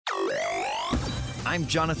I'm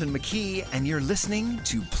Jonathan McKee, and you're listening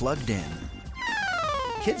to Plugged In.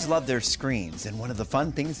 Kids love their screens, and one of the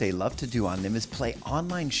fun things they love to do on them is play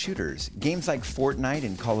online shooters, games like Fortnite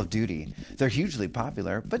and Call of Duty. They're hugely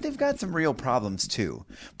popular, but they've got some real problems too.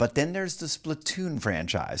 But then there's the Splatoon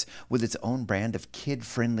franchise, with its own brand of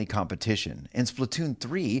kid-friendly competition. And Splatoon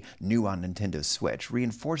 3, new on Nintendo Switch,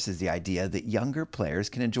 reinforces the idea that younger players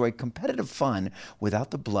can enjoy competitive fun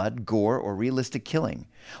without the blood, gore, or realistic killing.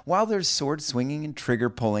 While there's sword swinging and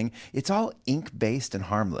trigger pulling, it's all ink-based and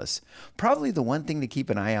harmless. Probably the one thing to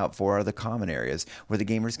keep an eye out for are the common areas, where the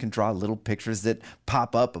gamers can draw little pictures that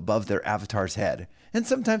pop up above their avatar's head. And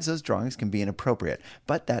sometimes those drawings can be inappropriate,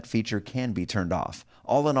 but that feature can be turned off.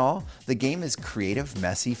 All in all, the game is creative,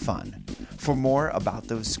 messy fun. For more about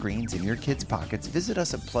those screens in your kids' pockets, visit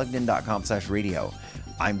us at pluggedin.com/radio.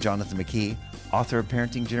 I'm Jonathan McKee, author of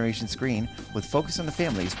Parenting Generation Screen, with Focus on the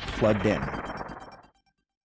Family's Plugged In.